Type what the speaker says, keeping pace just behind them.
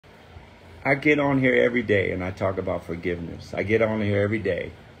I get on here every day and I talk about forgiveness. I get on here every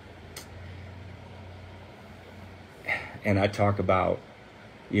day and I talk about,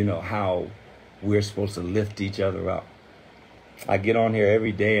 how we're supposed to lift each other up. I get on here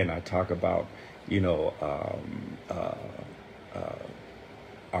every day and I talk about,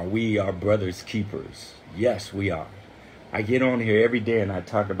 are we our brother's keepers? Yes, we are. I get on here every day and I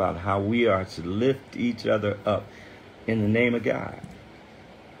talk about how we are to lift each other up in the name of God.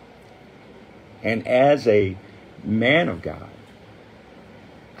 And as a man of God,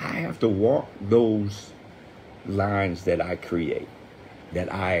 I have to walk those lines that I create,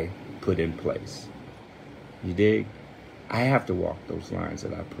 that I put in place. You dig? I have to walk those lines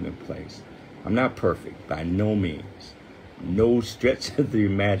that I put in place. I'm not perfect by no means. No stretch of the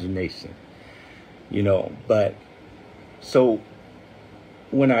imagination. But so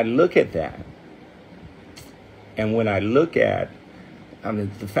when I look at that, and when I look at,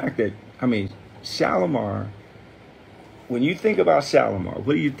 the fact that, Shalamar, when you think about Shalamar,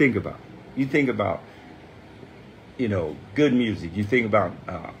 what do you think about? You think about, good music. You think about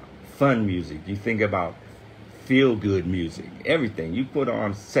fun music. You think about feel-good music. Everything. You put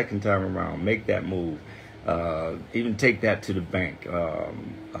on second time around, make that move. Even take that to the bank. A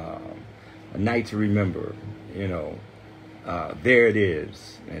night to remember, there it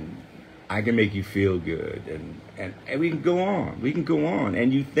is. And I can make you feel good. And we can go on. We can go on.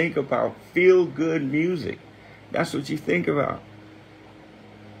 And you think about feel-good music. That's what you think about.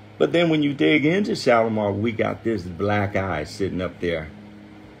 But then when you dig into Shalamar, we got this black eye sitting up there.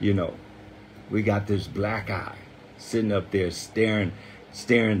 We got this black eye sitting up there staring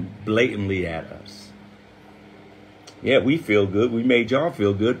blatantly at us. Yeah, we feel good. We made y'all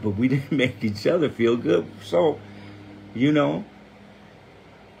feel good, but we didn't make each other feel good. So,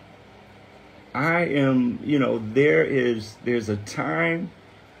 I am, there's a time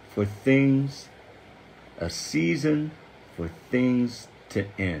for things, a season for things to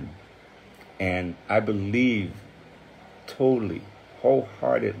end. And I believe totally,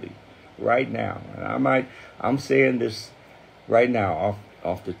 wholeheartedly right now, and I'm saying this right now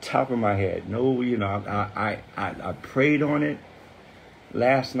off the top of my head. No, I prayed on it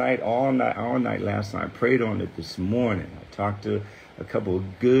last night, all night last night. I prayed on it this morning. I talked to a couple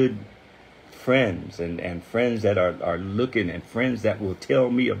of good friends and friends that are looking, and friends that will tell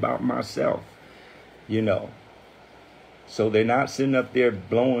me about myself, So they're not sitting up there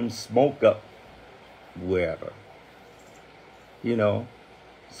blowing smoke up wherever,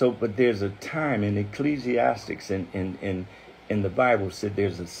 So, but there's a time in Ecclesiastics in the Bible said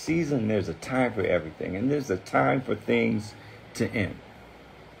there's a season, there's a time for everything, and there's a time for things to end.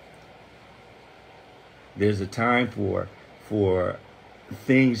 There's a time for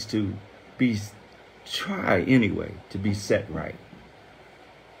things to try anyway to be set right.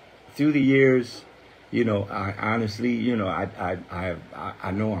 Through the years, I honestly,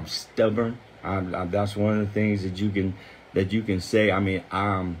 I know I'm stubborn. That's one of the things that you can say.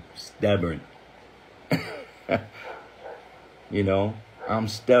 I'm stubborn. I'm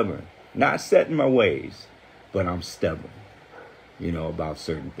stubborn. Not set in my ways, but I'm stubborn, about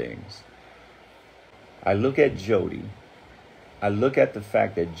certain things. I look at Jody. I look at the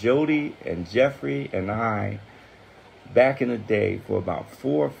fact that Jody and Jeffrey and I, back in the day, for about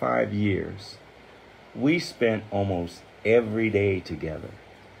 4 or 5 years, we spent almost every day together,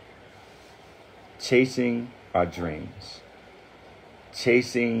 chasing our dreams,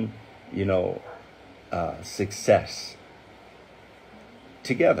 chasing, success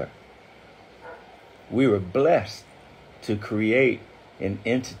together. We were blessed to create an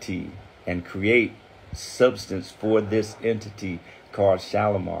entity and create substance for this entity called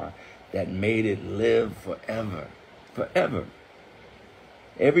Shalamar that made it live forever.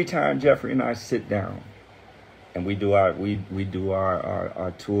 Every time Jeffrey and I sit down and we do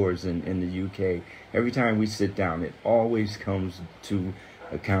our tours in the UK, every time we sit down, it always comes to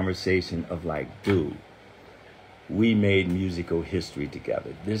a conversation of like, dude, we made musical history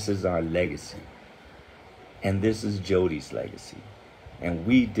together. This is our legacy. And this is Jody's legacy. And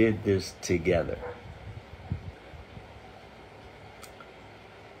we did this together.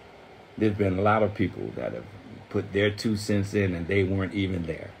 There's been a lot of people that have put their 2 cents in and they weren't even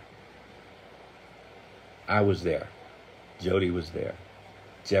there. I was there. Jody was there.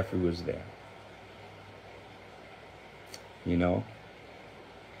 Jeffrey was there.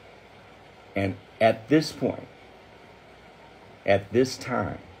 And at this point, at this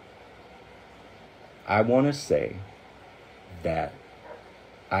time, I want to say that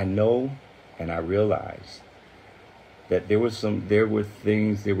I know and I realize that there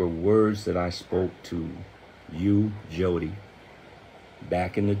were words that I spoke to you, Jody,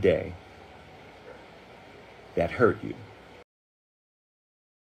 back in the day, that hurt you.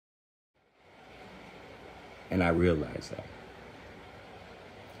 And I realize that.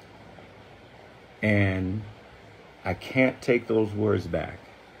 And I can't take those words back.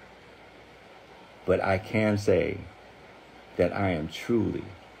 But I can say that I am truly,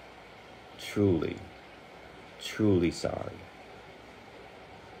 truly, truly sorry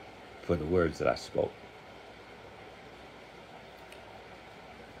for the words that I spoke.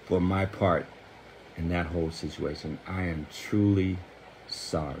 For my part in that whole situation, I am truly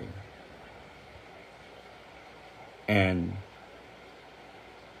sorry. And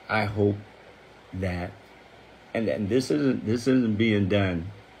I hope that, and this isn't being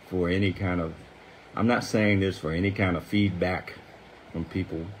done for any kind of, I'm not saying this for any kind of feedback from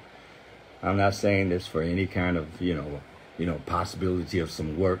people. I'm not saying this for any kind of, possibility of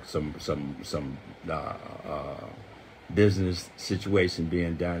some work, some business situation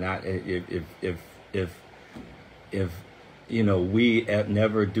being done. If we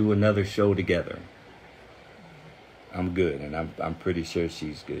never do another show together, I'm good, and I'm pretty sure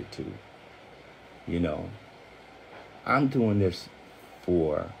she's good too. I'm doing this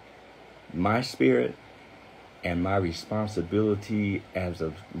for my spirit and my responsibility as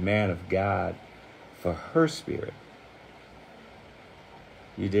a man of God for her spirit.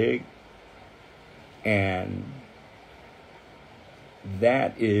 You dig? And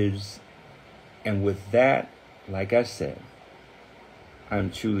with that, like I said,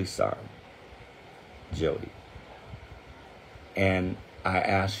 I'm truly sorry, Jody. And I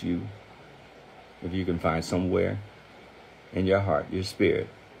ask you if you can find somewhere in your heart, your spirit,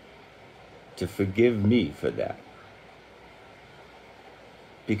 to forgive me for that.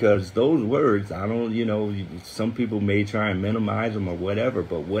 Because those words, I don't, some people may try and minimize them or whatever,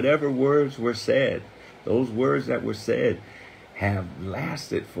 but whatever words were said, those words that were said have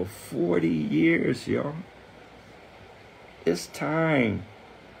lasted for 40 years, y'all. It's time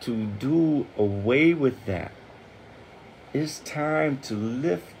to do away with that. It's time to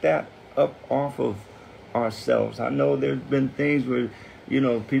lift that up off of ourselves. I know there's been things where,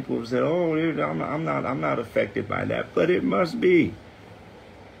 people have said, "Oh, I'm not affected by that," but it must be.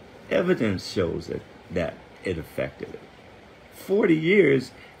 Evidence shows that it affected it. 40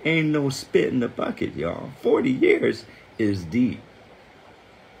 years ain't no spit in the bucket, y'all. 40 years is deep.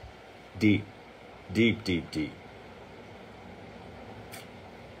 Deep, deep, deep, deep.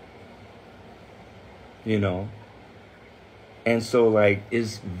 And so,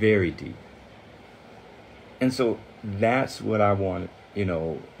 it's very deep. And so that's what I want,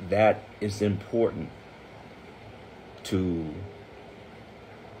 that is important to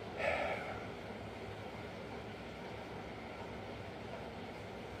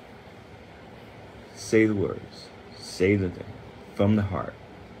say the words, say the thing from the heart,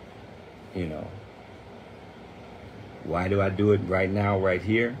 Why do I do it right now, right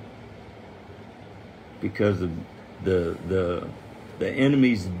here? Because of the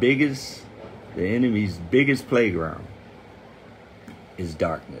enemy's biggest playground is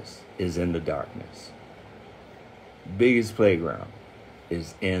darkness, is in the darkness. Biggest playground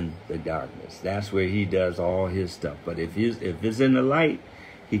is in the darkness. That's where he does all his stuff. But if it's in the light,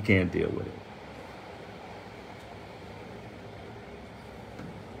 he can't deal with it.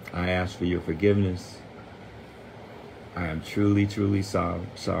 I ask for your forgiveness. I am truly, truly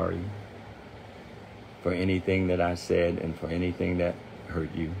sorry for anything that I said and for anything that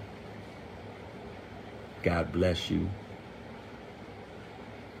hurt you. God bless you.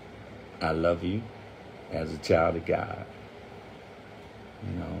 I love you as a child of God.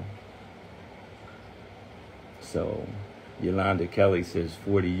 So Yolanda Kelly says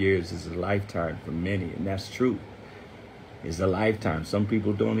 40 years is a lifetime for many, and that's true. It's a lifetime. Some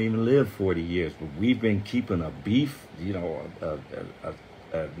people don't even live 40 years, but we've been keeping a beef,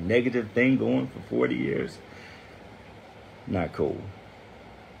 a negative thing going for 40 years. Not cool.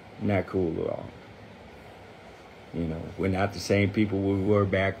 Not cool at all. We're not the same people we were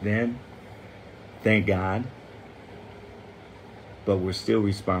back then. Thank God. But we're still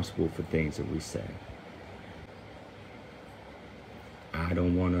responsible for things that we say. I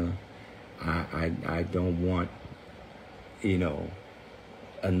don't want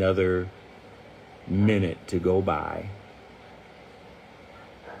another minute to go by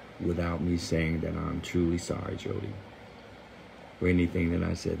without me saying that I'm truly sorry, Jody, for anything that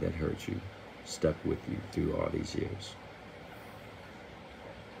I said that hurt you, stuck with you through all these years.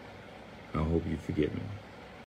 I hope you forgive me.